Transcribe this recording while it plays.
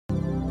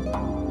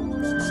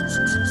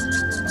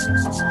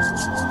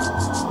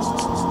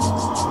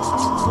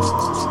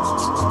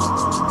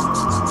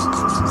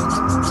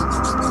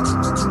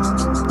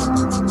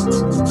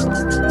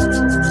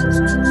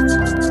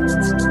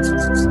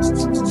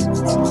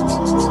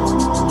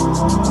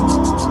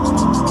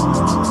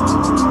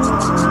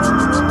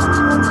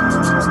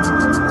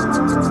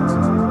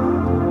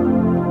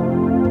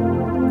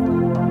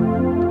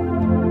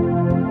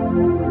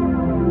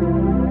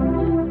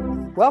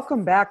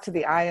Welcome back to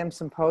the I Am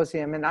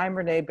Symposium, and I'm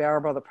Renee,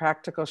 the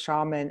Practical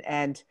Shaman,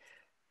 and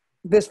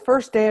this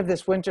first day of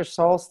this winter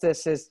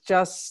solstice is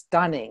just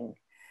stunning.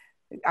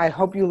 I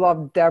hope you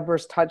love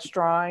Deborah's touch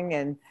drawing,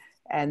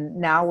 and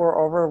now we're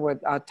over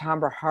with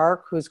Tambra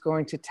Harck, who's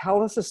going to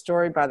tell us a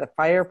story by the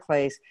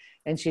fireplace,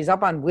 and she's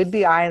up on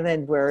Whidbey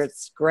Island where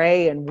it's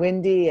gray and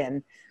windy,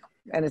 and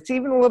it's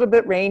even a little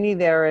bit rainy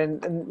there,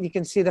 and you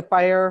can see the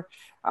fire,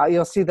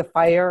 you'll see the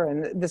fire,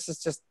 and this is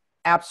just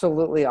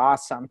absolutely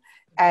awesome.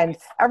 And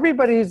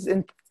everybody who's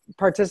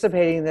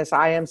participating in this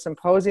I Am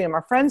Symposium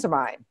are friends of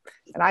mine.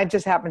 And I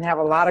just happen to have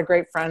a lot of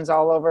great friends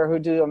all over who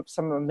do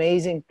some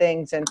amazing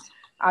things. And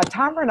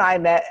Tambra and I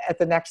met at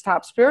the Next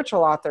Top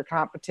Spiritual Author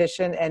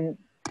Competition. And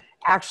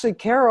actually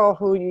Carol,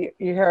 who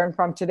you're hearing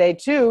from today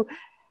too,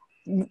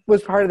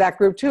 was part of that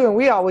group too. And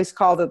we always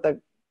called it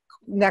the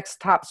Next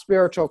Top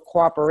Spiritual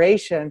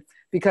Cooperation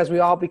because we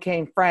all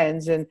became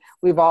friends and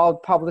we've all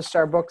published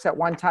our books at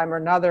one time or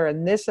another.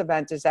 And this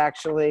event is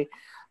actually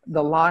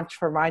the launch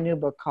for my new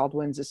book called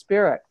Winds of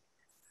Spirit.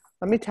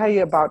 Let me tell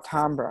you about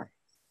Tambra.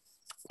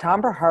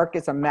 Tambra Harck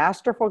is a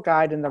masterful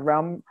guide in the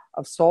realm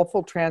of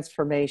soulful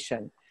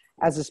transformation.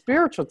 As a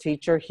spiritual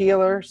teacher,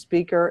 healer,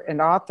 speaker,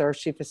 and author,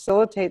 she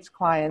facilitates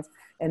clients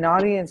and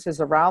audiences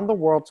around the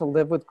world to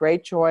live with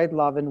great joy,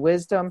 love, and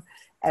wisdom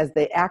as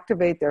they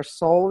activate their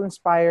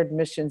soul-inspired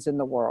missions in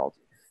the world.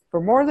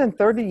 For more than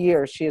 30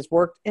 years, she has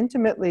worked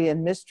intimately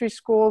in mystery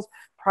schools,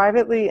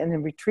 privately and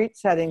in retreat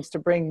settings to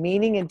bring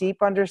meaning and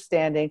deep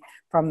understanding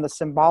from the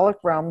symbolic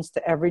realms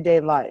to everyday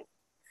life.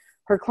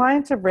 Her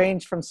clients have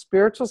ranged from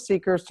spiritual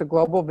seekers to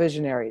global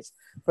visionaries,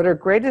 but her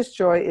greatest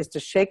joy is to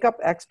shake up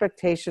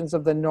expectations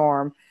of the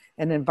norm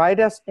and invite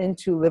us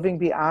into living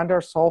beyond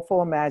our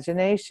soulful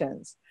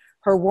imaginations.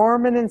 Her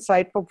warm and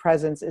insightful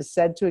presence is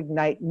said to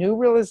ignite new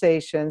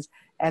realizations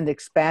and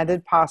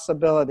expanded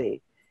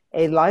possibility.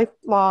 A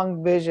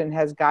lifelong vision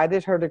has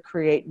guided her to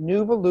create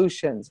new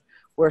evolutions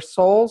where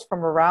souls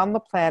from around the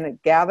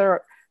planet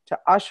gather to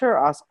usher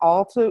us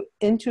all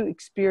into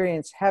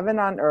experience heaven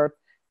on earth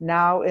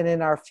now and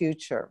in our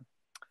future.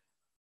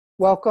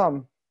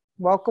 Welcome,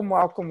 welcome,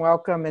 welcome,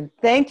 welcome. And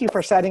thank you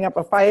for setting up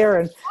a fire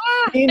and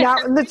being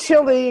out in the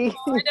chilly.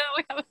 Oh,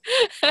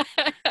 I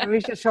know. We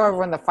should show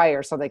everyone the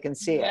fire so they can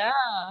see it. Yeah.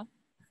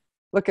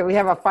 Look, we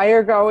have a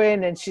fire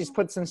going and she's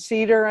put some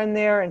cedar in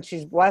there and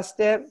she's blessed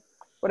it.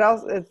 What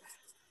else?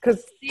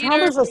 Because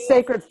Tambra's a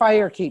sacred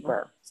fire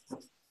keeper.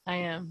 I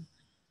am.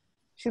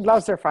 She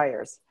loves her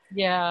fires.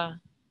 Yeah.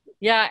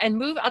 Yeah.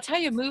 And I'll tell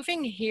you,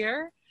 moving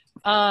here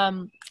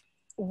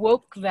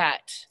woke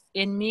that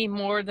in me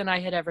more than I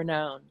had ever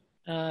known.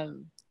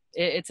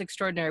 It's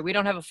extraordinary. We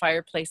don't have a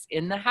fireplace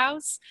in the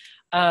house,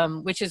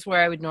 which is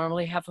where I would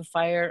normally have a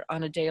fire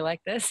on a day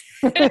like this.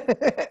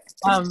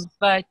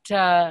 But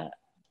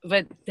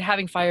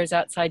having fires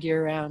outside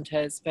year round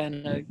has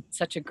been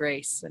such a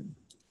grace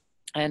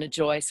and a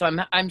joy. So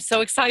I'm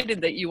so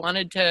excited that you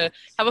wanted to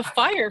have a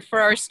fire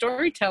for our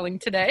storytelling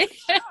today.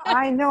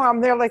 I know.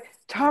 I'm there like,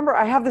 Tambra,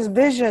 I have this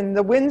vision.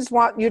 The winds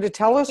want you to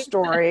tell a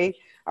story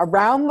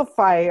around the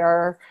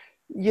fire.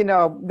 You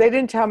know, they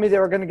didn't tell me they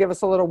were going to give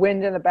us a little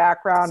wind in the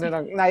background and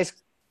a nice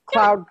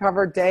cloud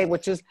covered day,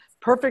 which is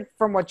perfect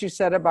from what you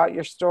said about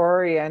your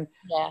story. And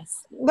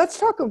yes, let's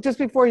talk just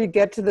before you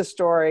get to the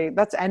story.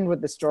 Let's end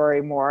with the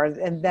story more.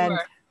 And then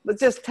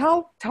let's just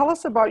tell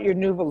us about your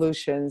new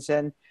evolutions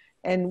and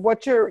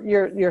what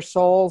your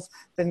soul's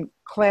been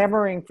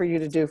clamoring for you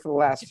to do for the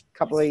last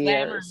couple of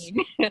years.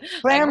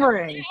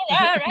 Clamoring.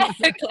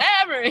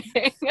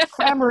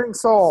 Clamoring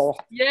soul.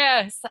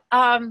 Yes.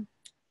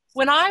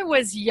 When I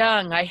was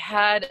young, I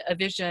had a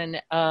vision,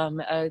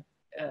 a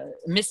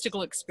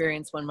mystical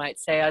experience, one might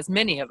say, as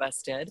many of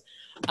us did.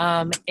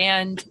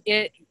 And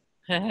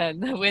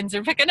the winds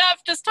are picking up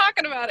just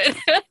talking about it.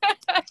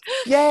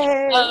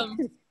 Yay!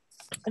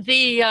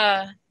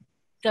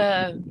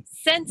 The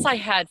sense I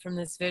had from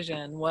this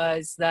vision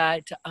was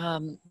that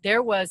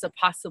there was a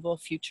possible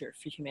future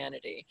for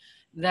humanity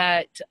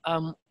that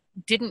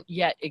didn't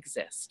yet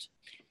exist.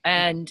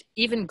 And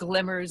even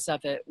glimmers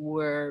of it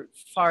were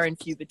far and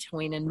few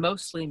between and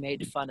mostly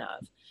made fun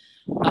of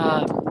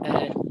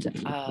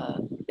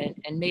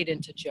and made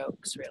into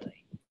jokes,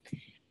 really.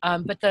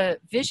 But the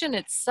vision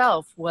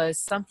itself was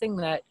something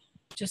that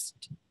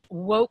just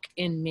woke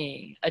in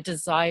me a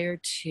desire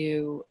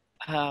to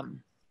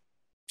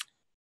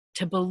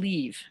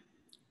believe,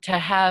 to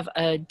have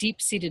a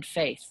deep-seated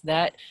faith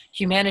that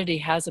humanity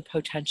has a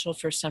potential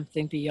for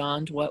something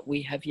beyond what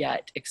we have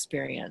yet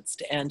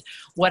experienced and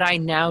what I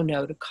now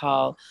know to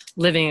call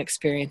living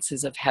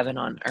experiences of heaven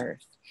on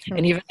earth.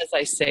 And even as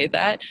I say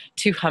that,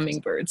 2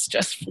 hummingbirds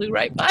just flew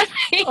right by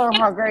me. Oh,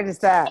 how great is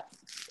that?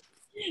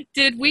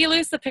 Did we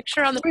lose the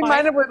picture on the We fire?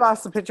 might have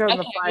lost the picture of the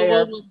Well, fire.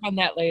 we'll work on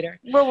that later.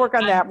 We'll work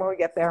on that when we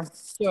get there.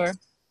 Sure.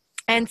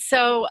 And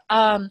so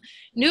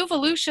New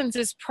Evolutions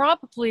is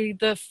probably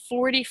the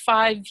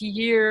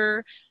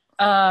 45-year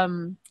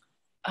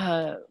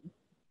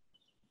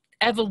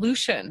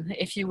evolution,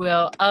 if you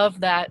will, of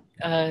that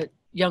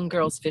young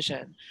girl's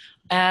vision.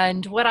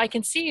 And what I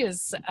can see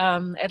is,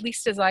 at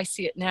least as I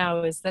see it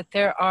now, is that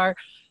there are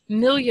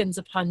millions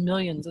upon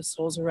millions of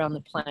souls around the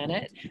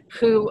planet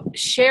who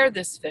share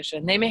this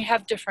vision. They may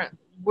have different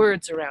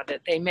words around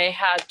it. They may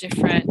have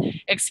different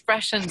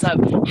expressions of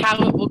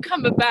how it will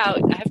come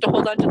about. I have to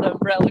hold on to the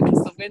umbrella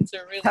because the winds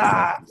are really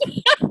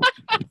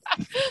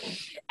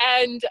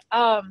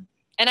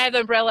and I have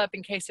the umbrella up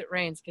in case it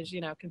rains because,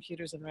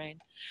 computers and rain.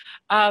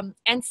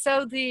 And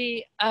so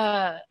the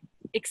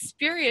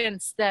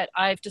experience that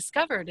I've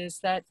discovered is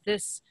that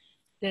this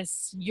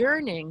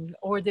yearning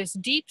or this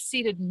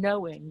deep-seated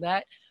knowing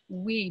that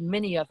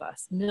many of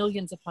us,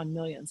 millions upon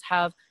millions,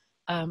 have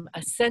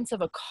a sense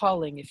of a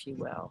calling, if you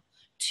will,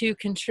 to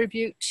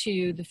contribute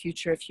to the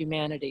future of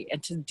humanity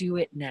and to do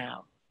it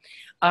now.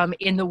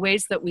 In the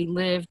ways that we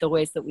live, the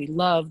ways that we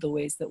love, the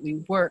ways that we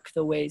work,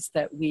 the ways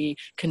that we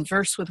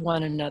converse with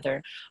one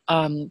another,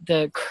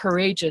 the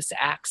courageous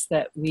acts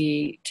that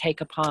we take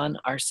upon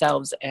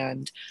ourselves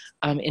and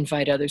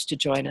invite others to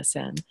join us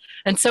in.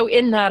 And so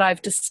in that,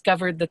 I've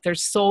discovered that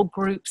there's soul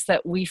groups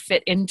that we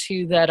fit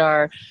into that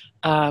are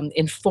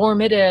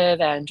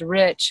informative and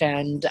rich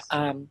and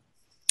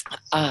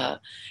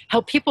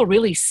help people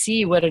really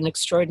see what an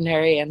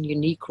extraordinary and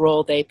unique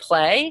role they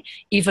play,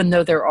 even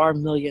though there are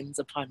millions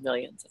upon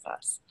millions of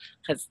us.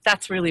 Because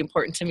that's really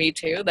important to me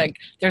too. Like,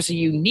 there's a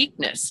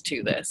uniqueness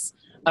to this,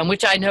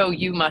 which I know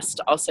you must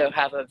also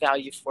have a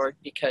value for,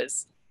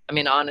 because,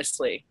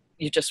 honestly,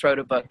 you just wrote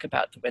a book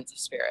about the winds of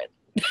spirit.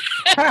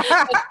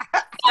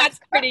 That's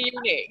pretty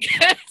unique.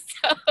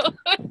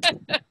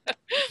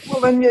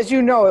 Well, and as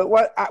you know,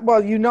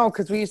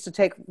 because we used to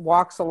take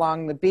walks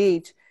along the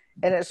beach.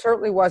 And it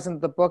certainly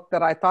wasn't the book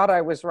that I thought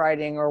I was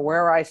writing or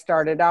where I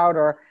started out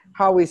or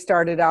how we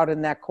started out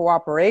in that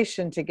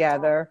cooperation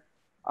together.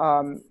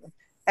 And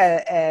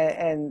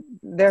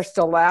they're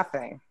still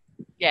laughing.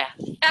 Yeah.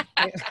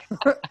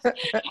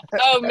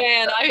 Oh,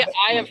 man,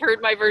 I have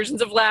heard my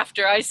versions of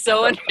laughter. I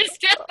so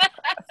understand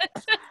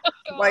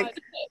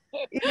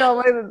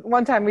that.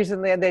 One time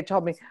recently, they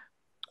told me,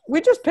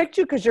 we just picked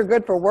you because you're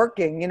good for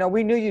working.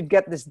 We knew you'd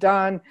get this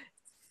done.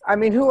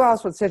 Who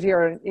else would sit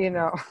here and,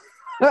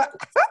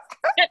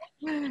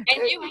 And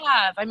you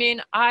have,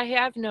 I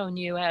have known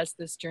you as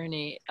this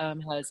journey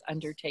has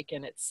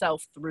undertaken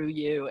itself through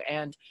you,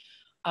 and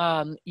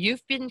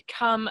you've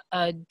become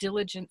a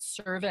diligent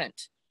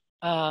servant,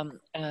 and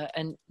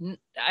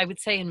I would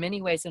say in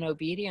many ways an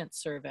obedient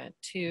servant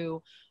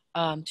to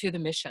the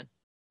mission.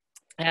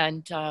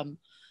 And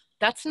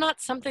that's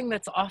not something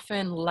that's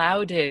often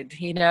lauded,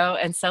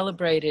 and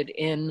celebrated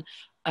in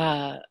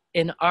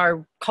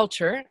our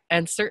culture,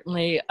 and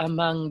certainly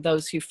among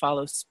those who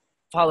follow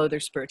their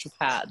spiritual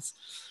paths.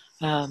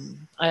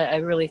 I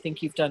really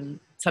think you've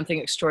done something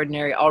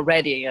extraordinary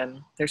already,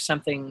 and there's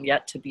something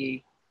yet to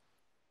be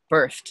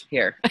birthed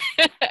here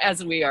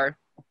as we are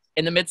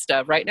in the midst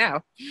of right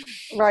now.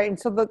 Right. And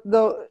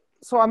so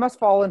so I must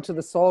fall into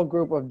the soul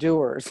group of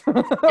doers.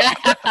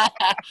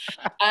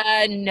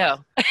 No.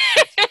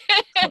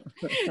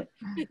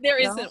 There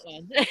isn't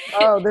one.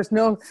 Oh,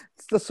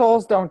 the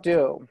souls don't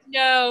do.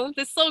 No,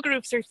 the soul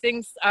groups are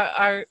things,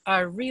 are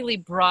really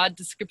broad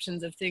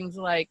descriptions of things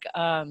like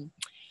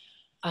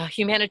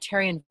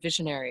humanitarian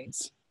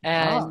visionaries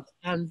and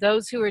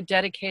those who are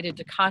dedicated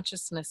to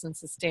consciousness and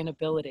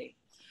sustainability.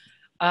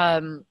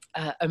 The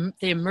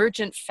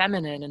emergent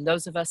feminine, and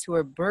those of us who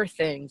are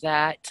birthing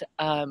that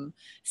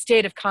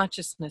state of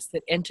consciousness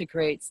that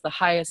integrates the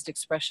highest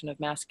expression of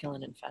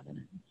masculine and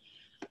feminine.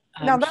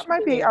 Now that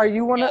might be, are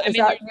you one of, is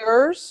that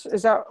yours?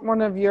 Is that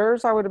one of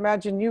yours? I would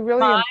imagine you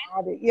really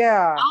embody.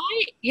 Yeah.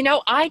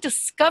 I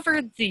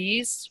discovered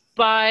these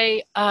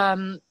by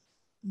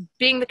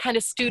being the kind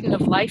of student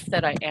of life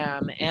that I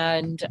am,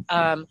 and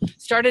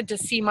started to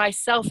see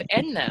myself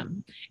in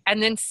them,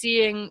 and then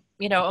seeing,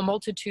 a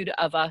multitude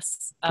of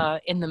us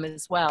in them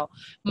as well.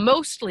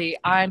 Mostly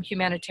I'm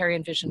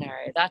humanitarian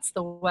visionary. That's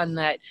the one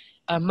that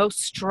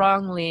most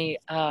strongly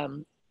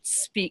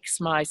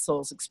speaks my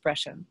soul's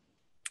expression.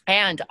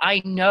 And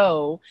I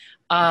know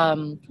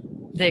an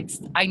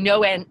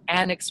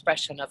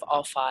expression of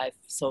all 5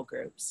 soul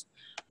groups.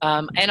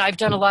 And I've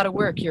done a lot of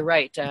work, you're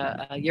right.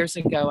 Years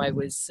ago, I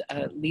was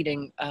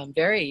leading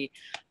very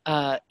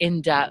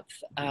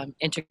in-depth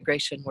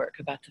integration work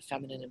about the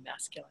feminine and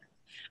masculine.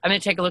 I'm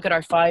going to take a look at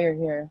our fire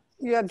here.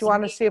 Yeah, do you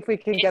want to see if we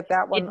can get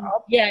that one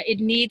up? Yeah, it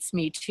needs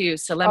me too.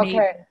 So let me.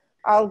 Okay,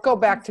 I'll go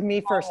back to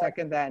me for a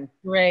second then.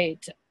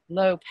 Great.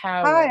 Low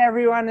power. Hi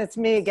everyone, it's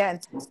me again.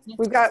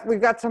 We've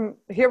got some,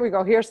 here we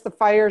go. Here's the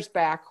fire's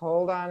back.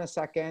 Hold on a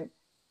second.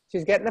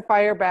 She's getting the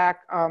fire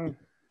back.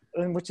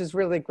 and which is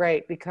really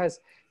great because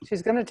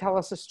she's going to tell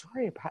us a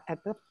story about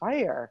at the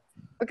fire.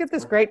 Look at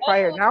this great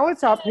fire. Now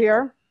it's up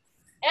here.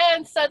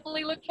 And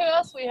suddenly, look who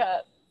else we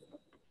have.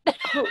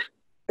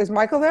 Is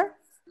Michael there?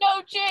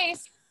 No,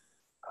 Jace.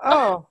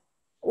 Oh,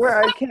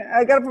 where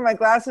I got to put my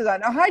glasses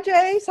on. Oh, hi,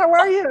 Jace. How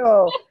are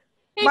you?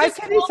 My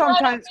kitty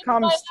sometimes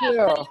comes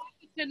too.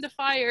 In the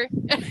fire.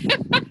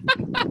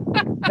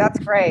 That's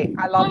great.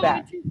 I love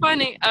that. Too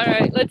funny. All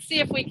right, let's see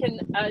if we can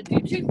do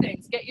two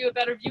things. Get you a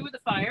better view of the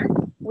fire.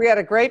 We had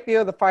a great view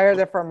of the fire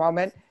there for a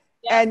moment.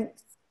 Yeah. And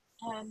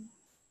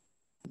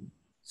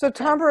so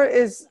Tambra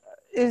is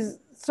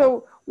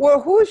so,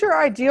 well, who's your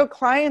ideal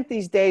client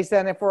these days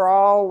then, if we're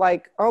all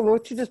like, oh,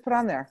 what you just put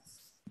on there?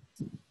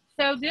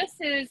 So this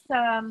is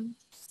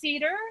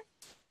cedar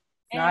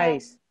and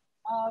nice.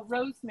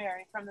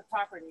 Rosemary from the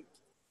property.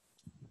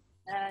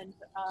 And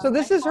so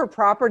this is her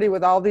property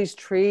with all these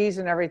trees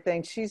and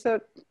everything. She's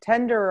a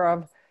tender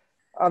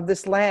of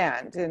this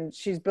land, and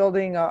she's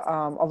building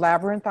a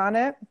labyrinth on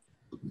it.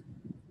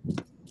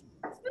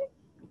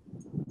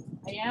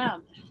 I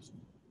am.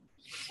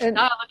 And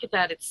oh, look at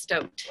that. It's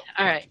stoked.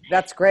 All right.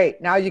 That's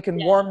great. Now you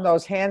can warm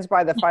those hands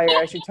by the fire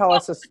as you tell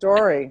us a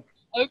story.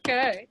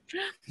 Okay.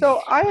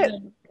 So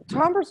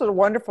Tambra's a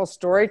wonderful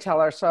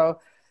storyteller. So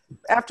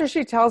after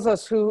she tells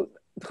us who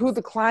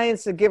the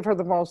clients that give her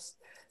the most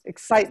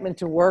excitement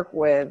to work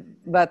with,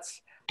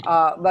 let's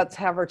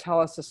have her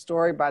tell us a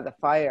story by the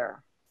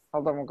fire.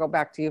 Hold on, we'll go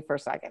back to you for a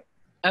second.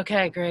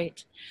 Okay,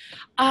 great.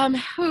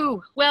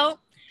 Well,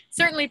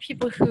 certainly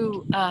people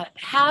who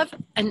have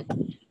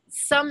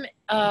some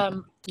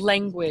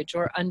language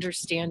or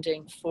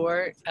understanding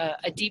for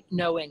a deep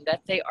knowing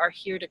that they are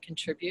here to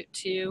contribute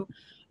to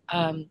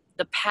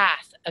the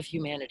path of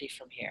humanity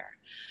from here.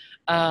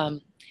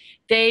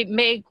 They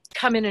may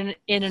come in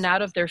and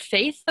out of their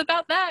faith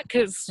about that,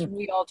 because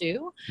we all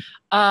do.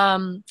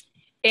 And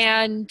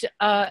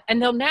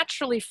they'll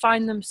naturally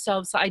find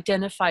themselves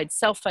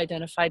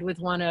self-identified with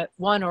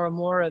one or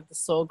more of the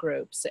soul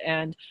groups.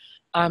 And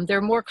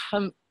they're more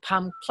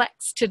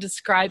complex to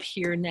describe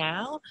here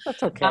now.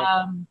 That's okay.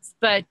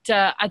 But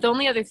the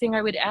only other thing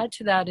I would add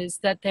to that is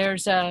that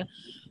there's a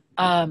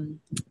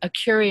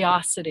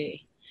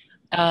curiosity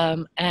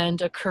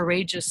and a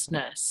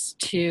courageousness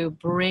to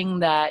bring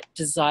that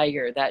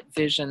desire, that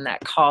vision, that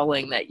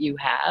calling that you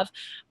have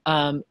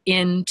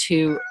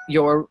into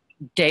your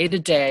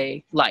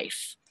day-to-day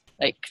life.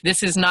 Like,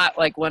 this is not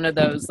like one of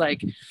those,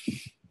 like,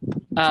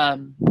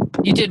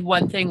 you did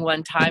one thing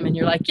one time and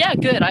you're like, yeah,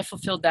 good, I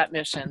fulfilled that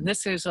mission.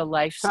 This is a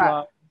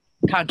lifelong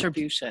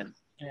contribution.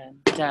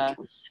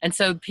 And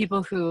so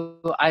people who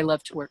I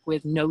love to work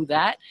with know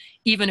that,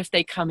 even if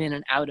they come in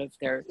and out of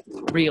their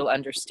real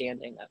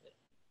understanding of it.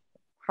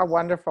 How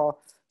wonderful.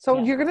 So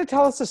you're going to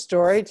tell us a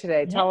story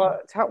today. Tell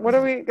what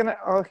are we going to,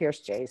 oh,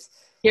 here's Jace.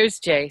 Here's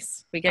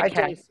Jace. We get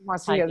Kat. Jace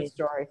wants to hear the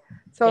story.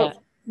 So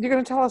you're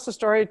going to tell us a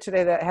story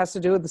today that has to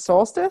do with the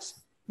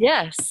solstice?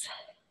 Yes.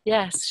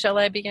 Yes. Shall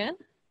I begin?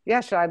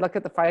 Yeah. Should I look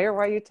at the fire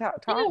while you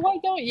talk? Yeah, why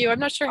don't you? I'm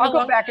not sure how I'll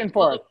go back and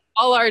forth.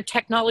 All our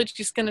technology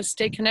is going to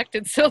stay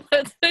connected, so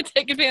let's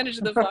take advantage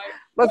of the fire.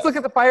 Let's look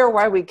at the fire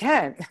while we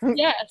can.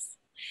 Yes.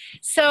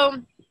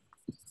 So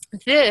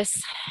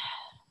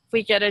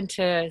we get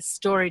into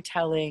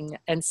storytelling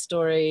and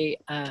story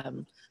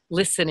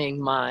listening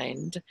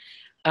mind.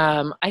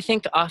 I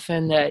think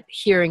often that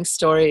hearing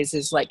stories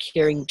is like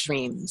hearing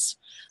dreams,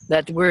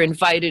 that we're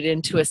invited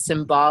into a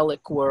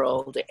symbolic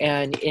world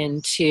and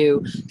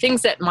into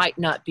things that might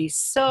not be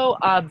so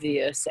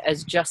obvious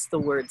as just the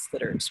words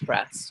that are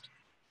expressed.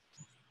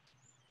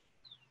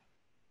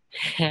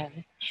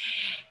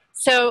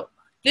 So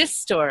this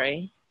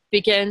story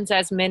begins,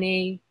 as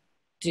many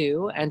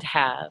do and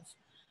have,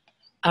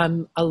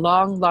 a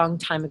long, long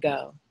time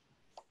ago.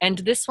 And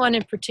this one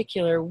in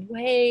particular,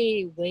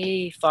 way,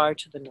 way far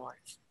to the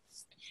north.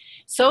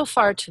 So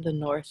far to the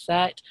north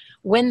that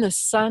when the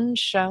sun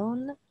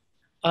shone,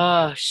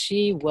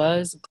 she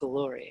was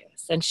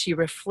glorious. And she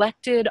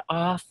reflected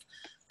off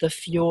the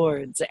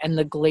fjords and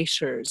the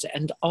glaciers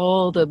and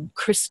all the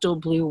crystal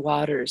blue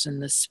waters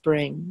and the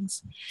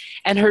springs.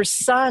 And her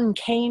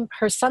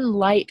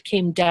sunlight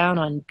came down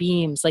on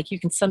beams, like you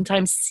can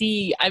sometimes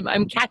see.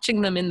 I'm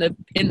catching them in the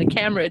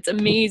camera. It's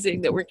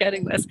amazing that we're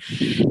getting this.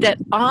 That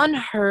on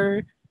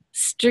her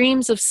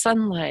streams of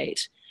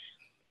sunlight,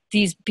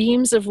 these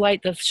beams of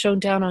light that shone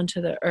down onto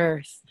the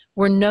earth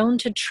were known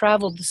to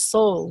travel the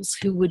souls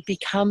who would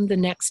become the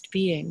next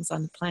beings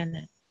on the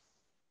planet.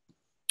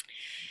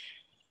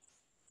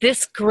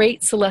 This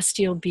great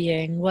celestial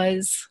being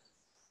was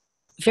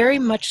very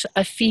much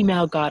a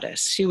female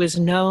goddess. She was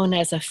known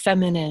as a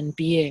feminine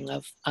being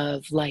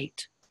of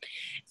light.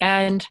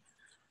 And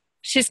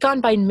she's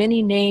gone by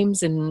many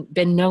names and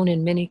been known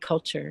in many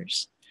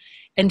cultures.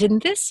 And in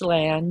this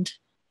land,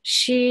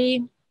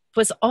 she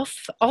was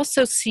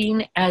also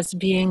seen as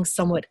being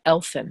somewhat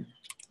elfin.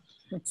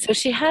 So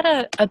she had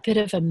a bit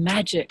of a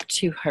magic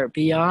to her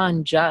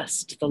beyond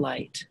just the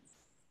light.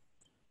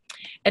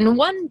 And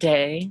one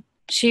day,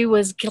 she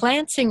was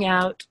glancing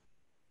out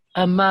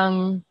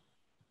among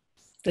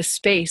the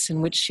space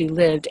in which she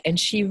lived, and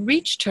she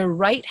reached her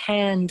right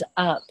hand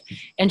up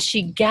and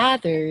she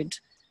gathered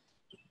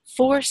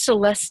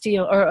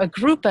a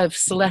group of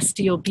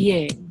celestial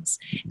beings.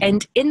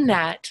 And in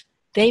that,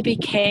 they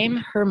became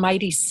her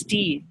mighty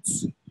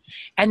steeds.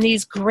 And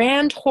these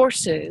grand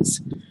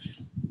horses,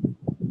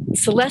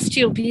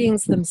 celestial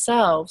beings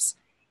themselves,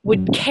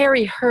 would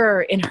carry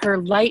her in her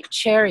light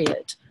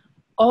chariot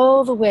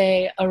all the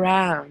way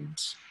around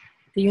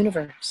the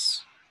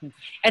universe.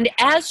 And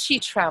as she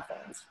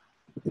traveled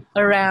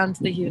around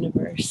the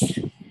universe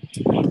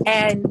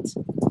and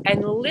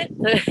lit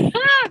the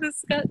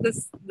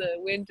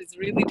wind is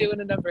really doing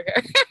a number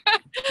here.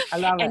 I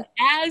love and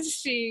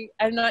it.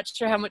 I'm not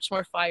sure how much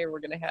more fire we're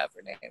going to have,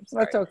 Renee. I'm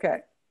sorry. That's okay.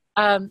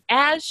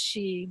 As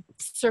she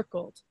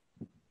circled,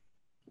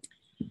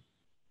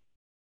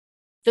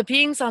 the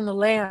beings on the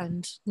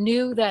land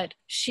knew that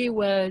she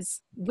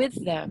was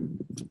with them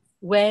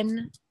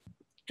when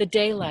the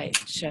daylight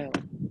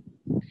shone.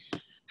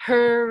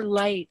 Her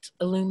light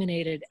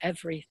illuminated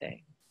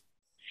everything.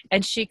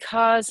 And she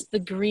caused the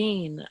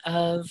green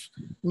of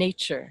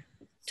nature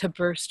to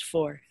burst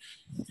forth.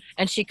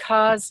 And she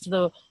caused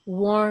the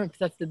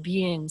warmth of the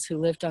beings who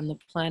lived on the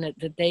planet,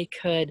 that they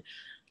could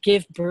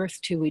give birth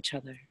to each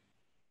other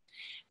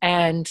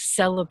and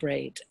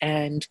celebrate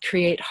and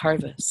create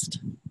harvest.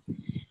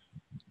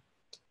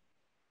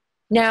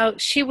 Now,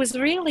 she was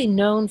really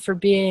known for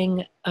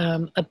being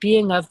a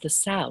being of the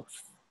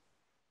South.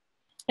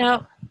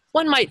 Now,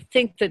 one might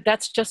think that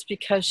that's just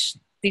because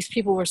these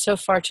people were so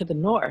far to the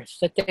north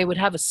that they would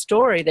have a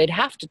story they'd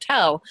have to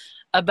tell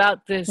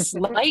about this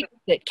light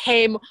that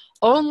came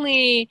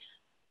only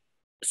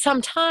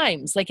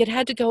sometimes, like it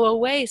had to go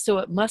away, so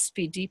it must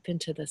be deep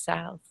into the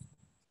south.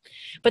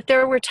 But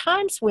there were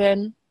times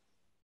when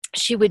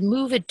she would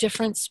move at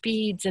different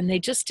speeds and they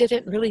just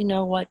didn't really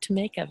know what to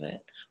make of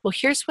it. Well,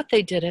 here's what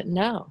they didn't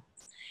know.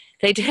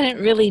 They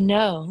didn't really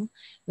know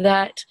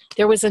that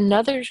there was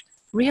another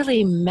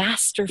really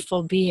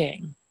masterful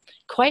being,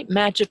 quite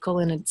magical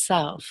in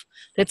itself,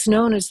 that's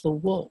known as the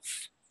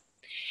wolf.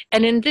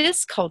 And in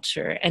this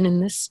culture and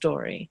in this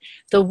story,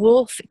 the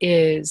wolf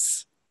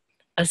is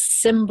a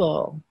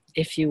symbol,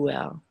 if you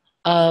will,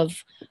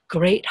 of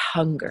great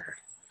hunger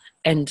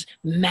and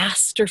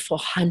masterful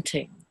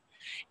hunting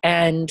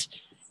and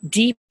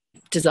deep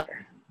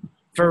desire,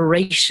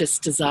 voracious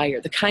desire,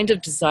 the kind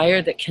of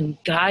desire that can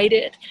guide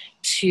it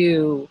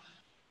to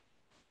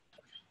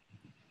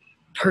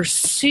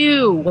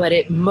pursue what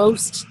it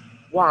most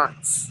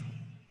wants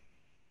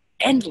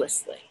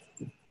endlessly.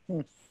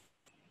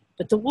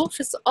 But the wolf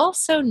is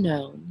also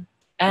known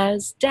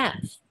as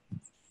death.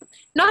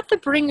 Not the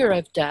bringer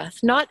of death,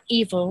 not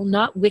evil,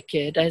 not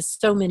wicked, as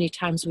so many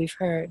times we've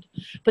heard,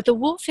 but the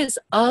wolf is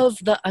of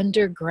the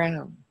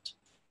underground.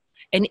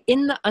 And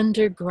in the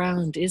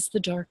underground is the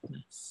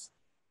darkness.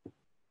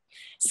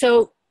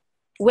 So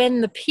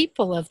when the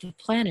people of the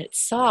planet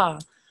saw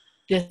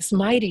this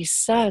mighty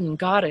sun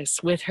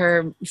goddess with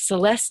her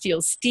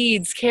celestial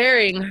steeds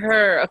carrying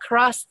her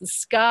across the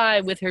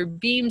sky with her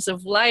beams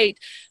of light,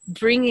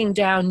 bringing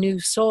down new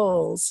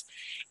souls,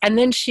 and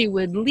then she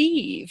would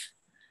leave,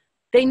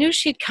 they knew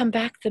she'd come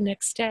back the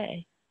next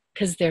day,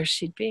 because there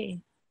she'd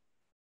be.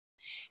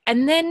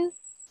 And then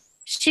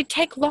she'd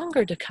take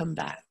longer to come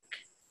back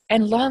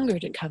and longer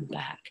to come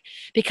back,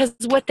 because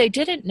what they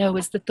didn't know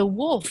is that the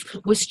wolf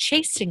was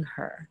chasing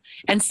her.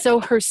 And so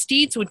her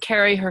steeds would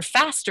carry her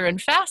faster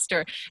and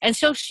faster. And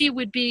so she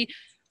would be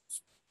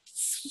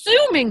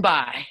zooming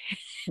by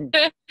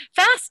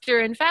faster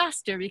and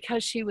faster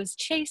because she was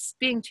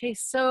being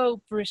chased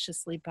so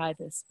voraciously by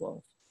this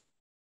wolf.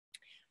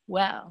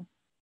 Well,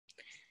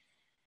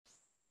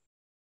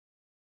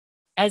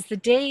 as the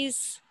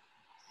days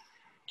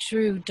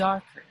drew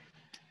darker,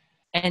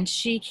 and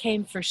she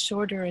came for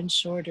shorter and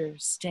shorter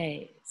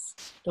stays,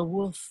 the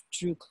wolf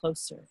drew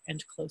closer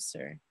and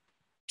closer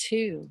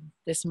to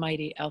this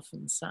mighty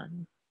elfin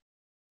sun.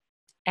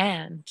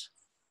 And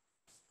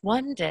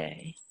one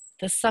day,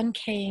 the sun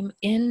came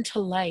into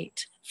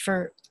light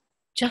for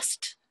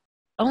just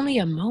only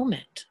a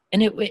moment.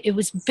 And it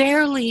was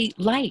barely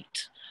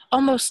light,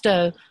 almost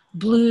a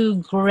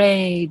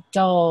blue-gray,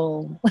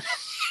 dull,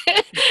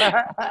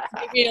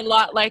 maybe a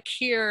lot like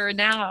here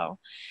now,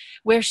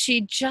 where she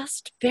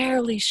just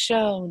barely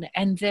shone,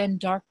 and then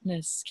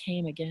darkness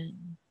came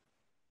again.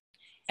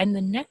 And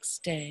the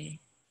next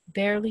day,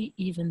 barely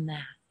even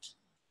that.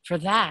 For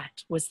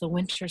that was the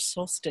winter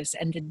solstice,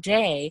 and the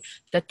day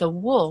that the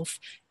wolf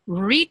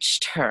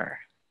reached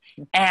her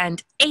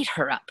and ate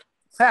her up.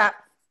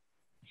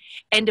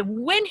 And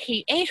when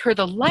he ate her,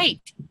 the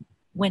light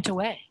went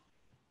away,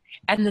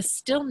 and the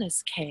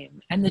stillness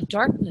came, and the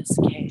darkness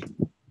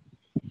came,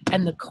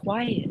 and the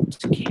quiet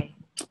came.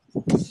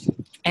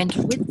 And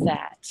with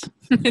that,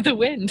 the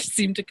wind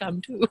seemed to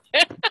come too.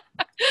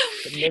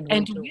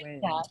 And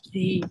with that,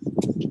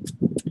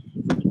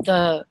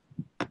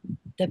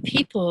 the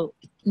people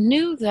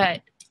knew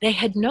that they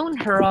had known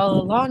her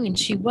all along, and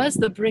she was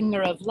the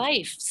bringer of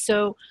life.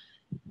 So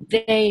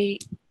they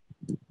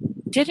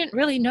didn't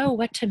really know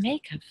what to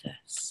make of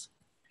this.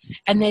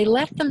 And they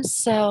let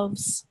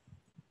themselves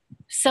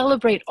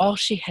celebrate all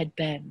she had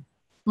been,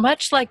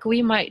 much like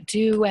we might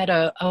do at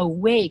a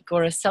wake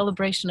or a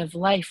celebration of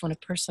life when a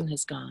person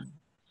has gone.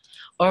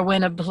 Or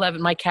when a beloved,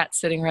 my cat's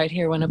sitting right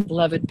here, when a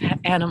beloved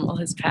animal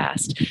has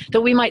passed,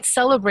 that we might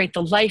celebrate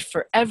the life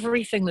for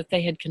everything that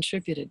they had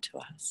contributed to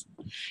us.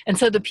 And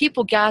so the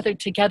people gathered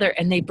together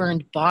and they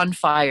burned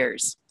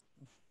bonfires.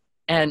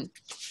 And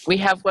we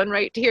have one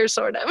right here,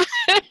 sort of.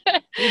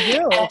 We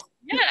do.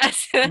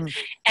 Yes.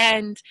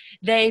 And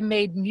they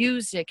made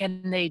music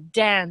and they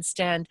danced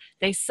and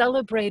they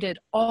celebrated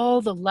all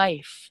the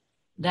life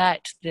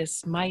that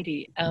this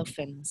mighty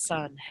elfin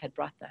sun had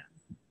brought them,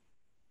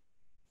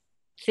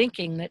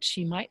 thinking that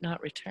she might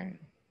not return.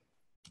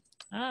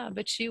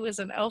 But she was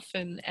an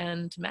elfin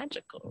and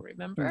magical,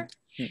 remember?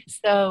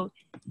 So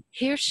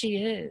here she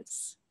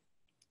is,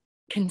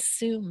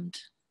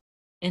 consumed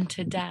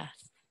into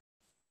death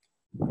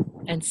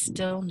and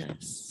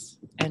stillness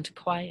and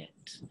quiet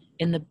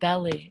in the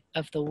belly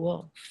of the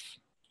wolf.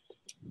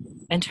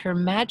 And her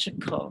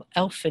magical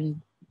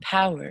elfin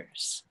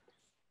powers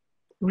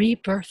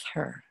rebirth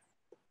her,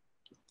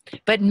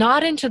 but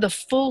not into the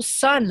full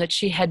sun that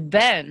she had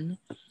been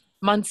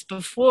months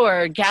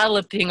before,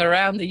 galloping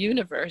around the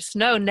universe.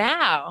 No,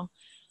 now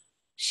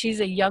she's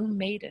a young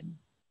maiden.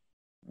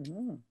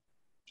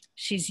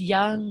 She's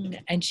young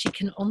and she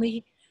can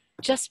only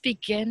just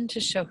begin to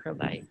show her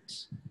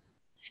light.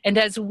 And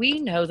as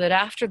we know that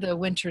after the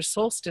winter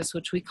solstice,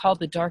 which we call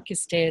the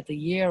darkest day of the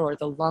year or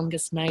the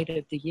longest night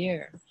of the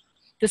year,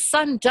 the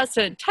sun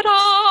doesn't,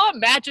 ta-da,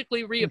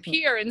 magically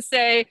reappear and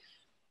say,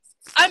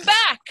 I'm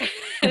back.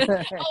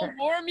 I'll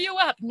warm you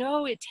up.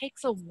 No, it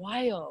takes a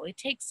while. It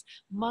takes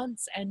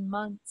months and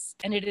months.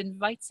 And it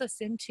invites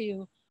us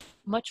into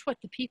much what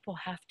the people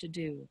have to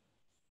do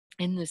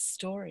in this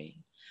story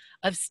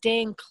of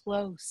staying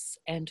close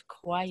and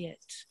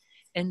quiet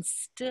and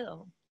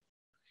still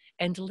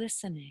and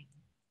listening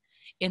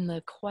in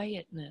the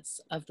quietness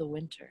of the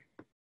winter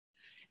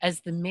as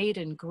the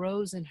maiden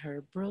grows in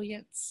her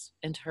brilliance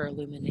and her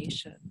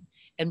illumination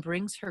and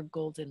brings her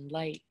golden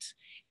light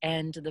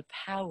and the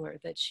power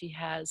that she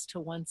has to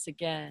once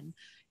again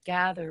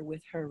gather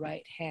with her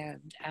right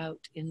hand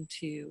out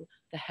into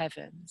the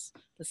heavens,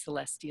 the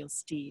celestial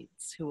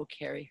steeds who will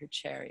carry her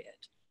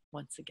chariot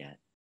once again.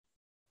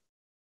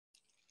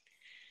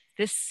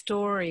 This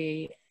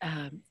story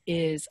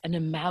is an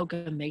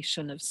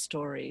amalgamation of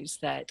stories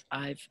that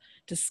I've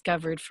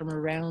discovered from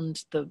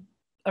around the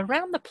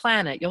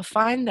planet. You'll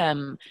find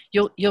them.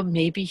 You'll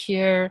maybe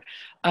hear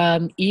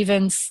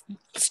even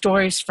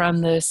stories from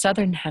the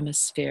southern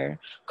hemisphere.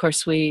 Of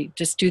course, we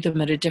just do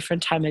them at a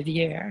different time of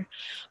year.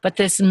 But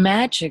this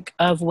magic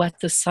of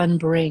what the sun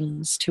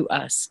brings to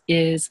us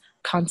is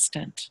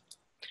constant,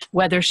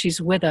 whether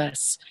she's with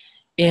us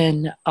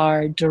in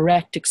our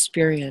direct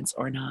experience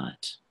or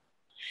not.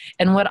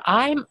 And what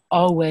I'm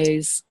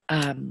always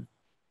an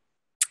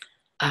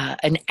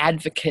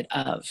advocate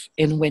of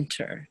in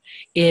winter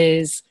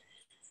is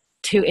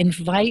to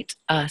invite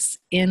us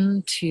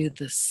into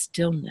the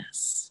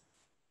stillness.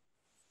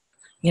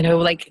 You know,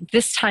 like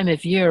this time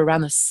of year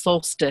around the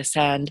solstice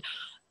and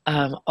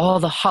all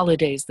the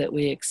holidays that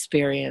we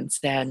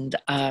experience and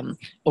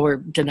or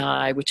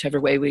deny,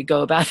 whichever way we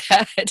go about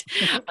that,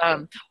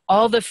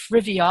 all the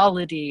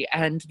frivolity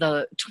and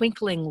the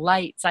twinkling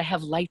lights. I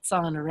have lights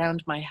on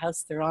around my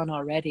house. They're on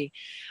already.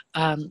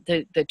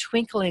 The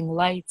twinkling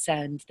lights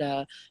and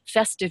the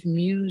festive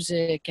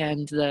music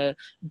and the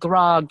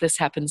grog. This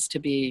happens to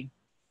be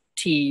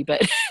tea,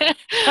 but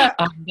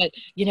but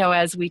you know,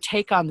 as we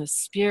take on the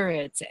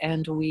spirits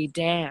and we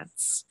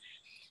dance,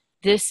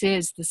 this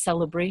is the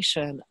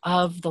celebration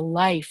of the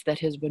life that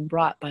has been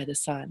brought by the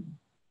sun.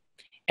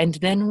 And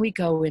then we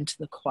go into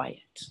the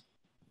quiet.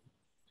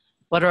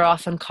 What are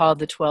often called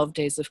the 12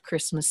 days of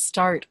Christmas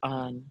start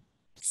on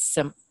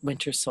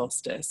winter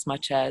solstice,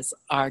 much as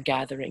our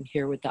gathering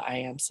here with the I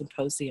Am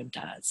Symposium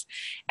does.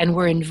 And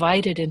we're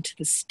invited into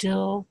the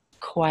still,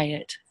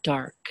 quiet,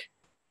 dark.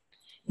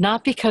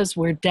 Not because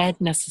we're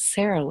dead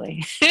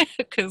necessarily,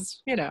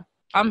 because, you know,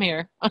 I'm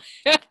here,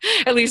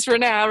 at least for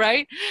now,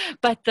 right?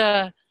 But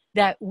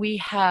that we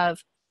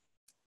have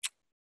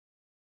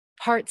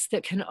parts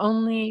that can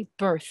only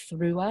birth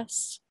through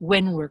us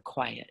when we're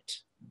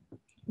quiet,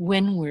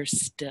 when we're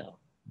still,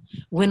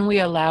 when we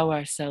allow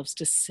ourselves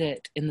to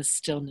sit in the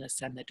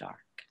stillness and the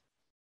dark.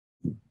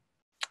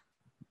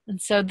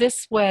 And so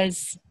this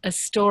was a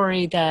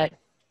story that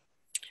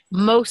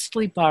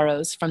mostly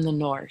borrows from the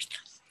north,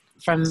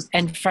 from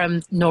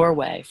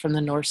Norway, from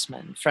the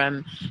Norsemen,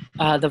 from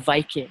the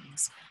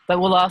Vikings, but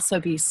will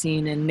also be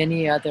seen in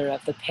many other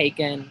of the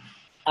pagan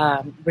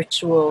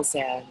rituals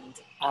and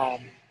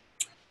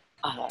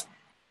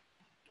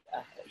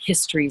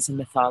histories and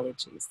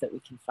mythologies that we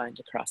can find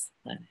across the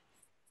planet.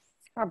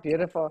 How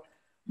beautiful!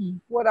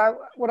 What I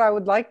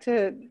would like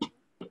to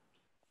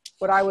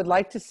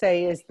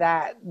say is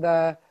that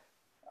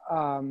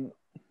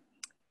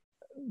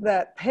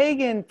that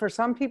pagan, for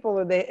some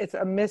people, it's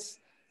a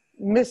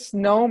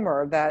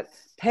misnomer that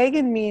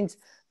pagan means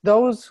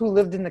those who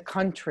lived in the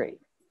country.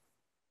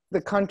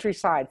 the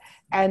countryside.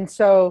 And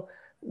so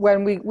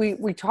when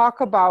we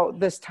talk about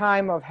this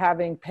time of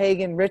having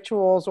pagan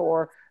rituals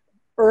or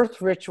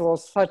earth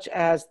rituals such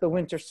as the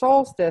winter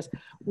solstice,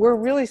 we're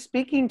really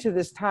speaking to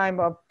this time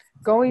of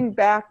going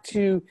back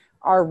to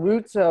our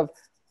roots of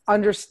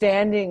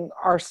understanding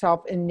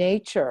ourselves in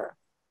nature,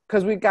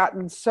 because we've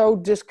gotten so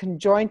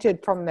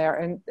disconjointed from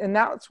there. And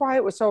that's why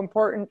it was so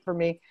important for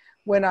me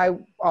when I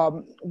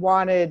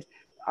wanted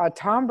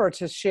Tambra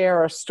to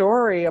share a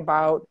story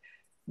about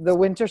the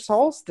winter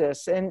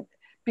solstice. And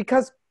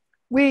because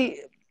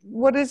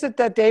what is it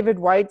that David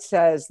White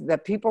says?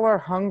 That people are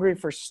hungry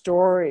for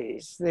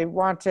stories. They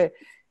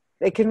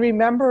can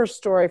remember a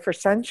story for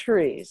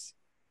centuries.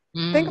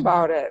 Think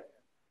about it.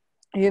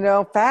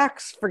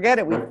 Facts, forget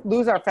it. We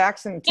lose our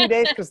facts in 2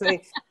 days because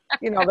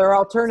they're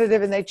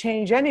alternative and they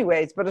change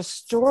anyways. But a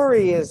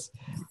story is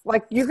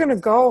like, you're going to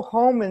go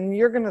home and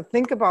you're going to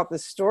think about the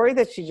story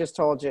that she just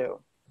told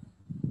you.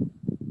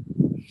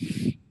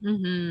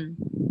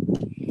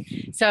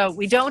 Mm-hmm. So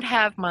we don't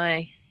have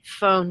my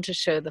phone to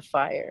show the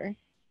fire,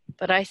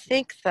 but I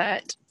think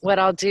that what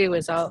I'll do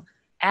is I'll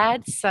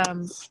add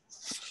some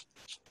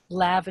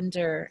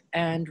lavender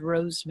and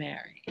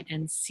rosemary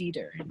and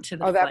cedar to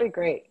the Oh, that'd be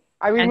great.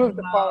 I removed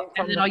the phone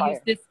from the fire. And then I'll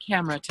use this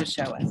camera to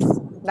show us.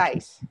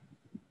 Nice.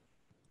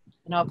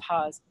 And I'll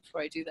pause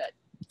before I do that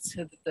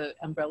so that the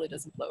umbrella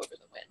doesn't blow over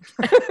the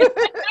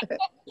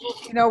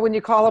wind. When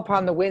you call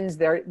upon the winds,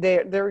 they're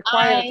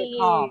required to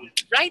come.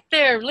 Right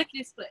there,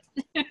 lickety split.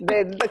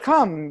 they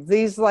come.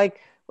 These,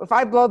 like, if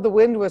I blow the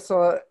wind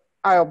whistle,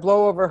 I'll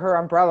blow over her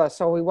umbrella.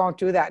 So we won't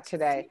do that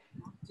today.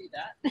 Do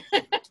that.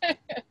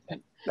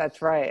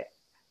 That's right.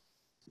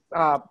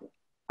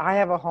 I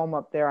have a home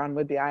up there on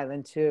Whidbey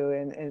Island too,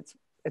 and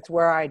it's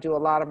where I do a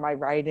lot of my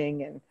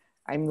writing, and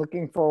I'm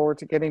looking forward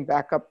to getting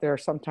back up there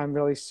sometime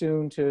really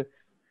soon to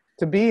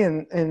be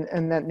in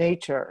that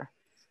nature.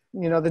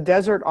 The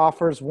desert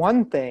offers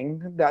one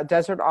thing. The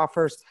desert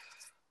offers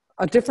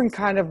a different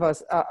kind of a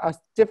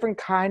different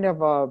kind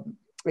of a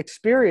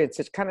experience.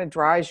 It kind of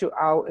dries you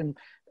out and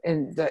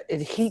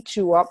it heats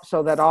you up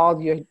so that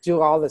you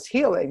do all this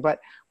healing. But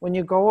when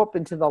you go up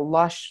into the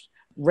lush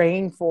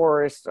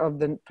rainforest of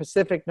the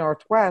Pacific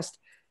Northwest,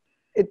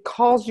 it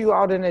calls you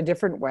out in a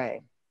different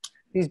way.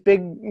 These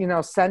big,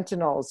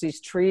 sentinels,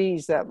 these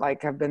trees that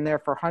have been there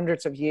for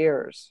hundreds of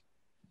years,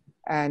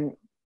 and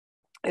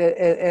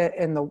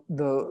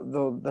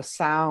the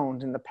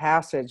sound and the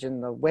passage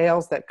and the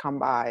whales that come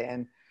by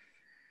and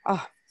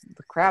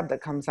the crab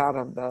that comes out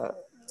of the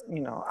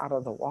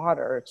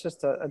water. It's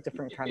just a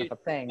different kind of a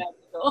thing.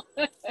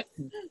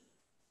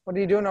 What are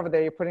you doing over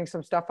there? You're putting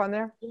some stuff on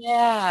there?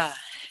 Yeah.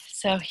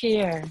 So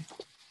here.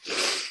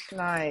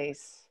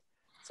 Nice.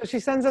 So she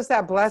sends us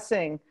that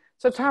blessing.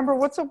 So Tambra,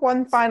 what's the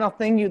one final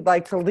thing you'd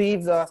like to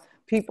leave the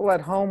people at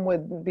home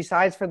with,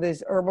 besides for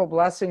these herbal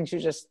blessings you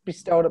just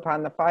bestowed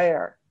upon the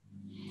fire?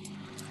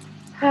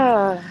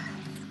 Well,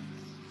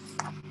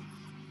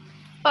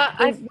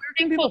 where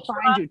can people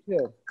find you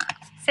too?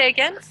 Say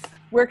again?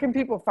 Where can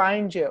people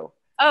find you?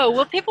 Oh,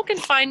 well, people can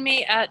find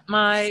me at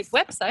my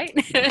website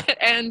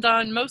and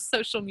on most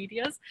social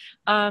medias.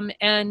 My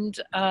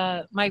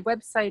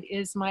website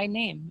is my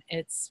name.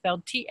 It's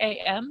spelled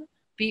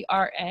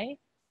Tambra,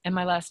 and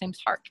my last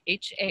name's Harck,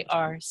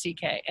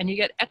 Harck. And you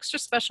get extra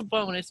special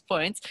bonus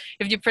points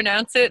if you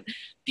pronounce it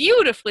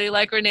beautifully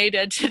like Renee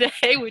did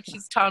today, which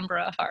is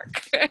Tambra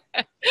Harck.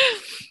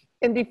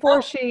 And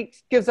before she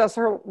gives us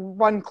her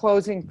one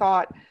closing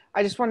thought,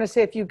 I just want to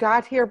say, if you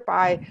got here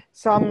by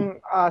some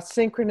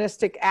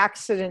synchronistic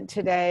accident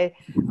today,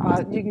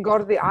 you can go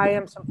to the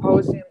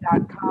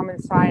imsymposium.com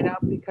and sign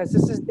up, because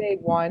this is day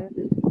one.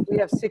 We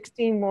have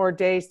 16 more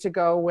days to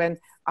go when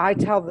I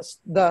tell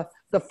the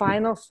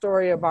final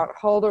story about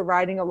Hulda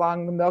riding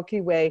along the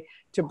Milky Way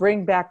to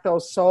bring back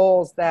those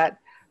souls that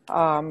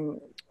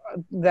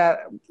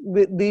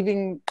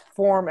leaving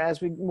form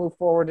as we move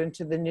forward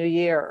into the new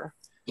year.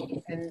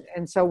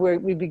 And so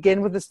we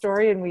begin with the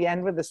story and we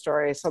end with the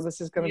story. So this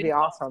is going to be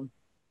awesome.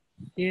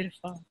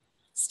 Beautiful.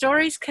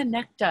 Stories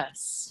connect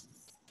us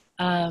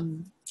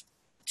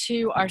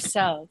to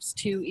ourselves,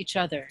 to each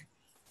other,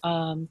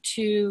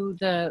 to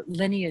the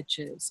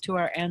lineages, to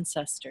our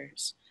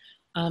ancestors,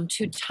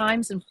 to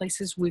times and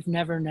places we've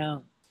never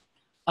known,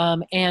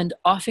 and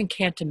often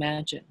can't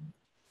imagine.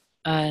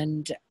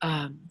 And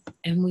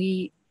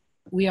we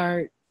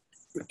are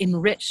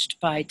enriched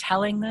by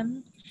telling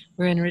them.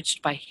 We're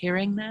enriched by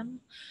hearing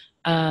them,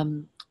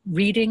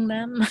 reading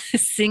them,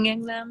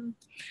 singing them.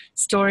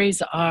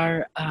 Stories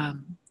are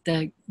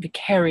the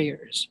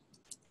carriers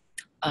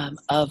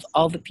of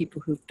all the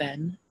people who've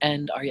been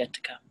and are yet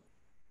to come.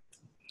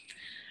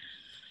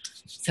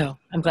 So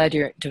I'm glad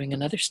you're doing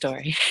another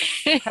story.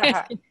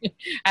 I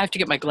have to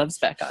get my gloves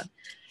back on.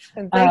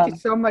 And thank you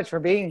so much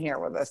for being here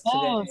with us today.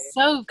 Oh,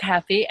 so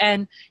happy.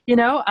 And,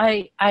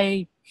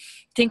 I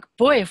think,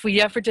 boy, if we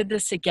ever did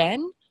this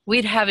again,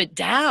 we'd have it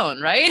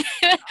down, right?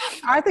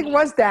 I think it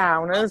was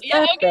down. It was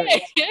perfect.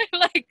 Okay.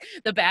 Like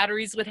the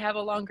batteries would have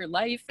a longer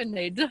life and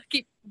they'd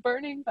keep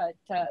burning, but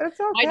it's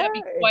okay. might not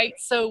be quite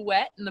so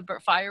wet and the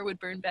fire would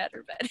burn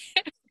better. But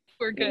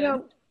We're You good.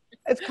 know,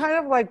 it's kind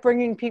of like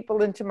bringing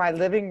people into my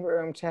living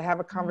room to have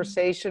a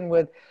conversation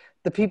with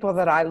the people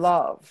that I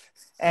love.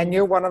 And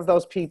you're one of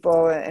those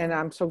people. And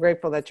I'm so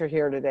grateful that you're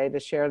here today to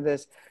share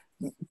this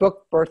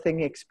book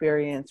birthing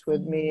experience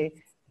with me.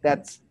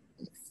 That's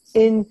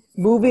in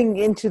moving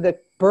into the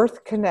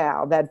birth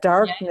canal, that Yeah.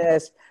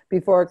 darkness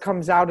before it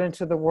comes out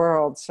into the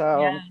world.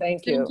 Yeah. So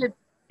thank you.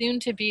 Soon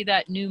to be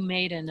that new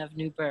maiden of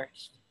new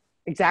birth.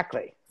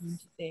 Exactly. Soon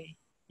to be.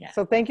 Yeah.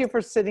 So thank you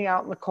for sitting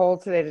out in the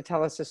cold today to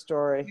tell us a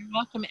story. You're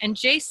welcome. And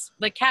Jace,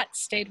 the cat,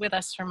 stayed with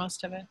us for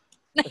most of it.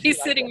 She He's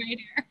liked sitting it. right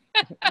here.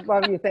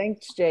 Love you.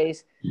 Thanks,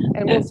 Jace.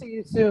 And we'll see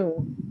you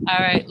soon. All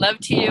right. Love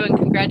to you and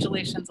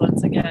congratulations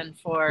once again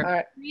for All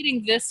right.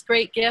 creating this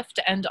great gift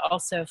and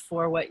also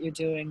for what you're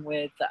doing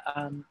with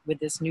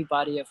this new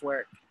body of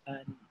work.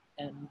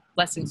 And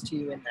blessings to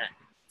you in that.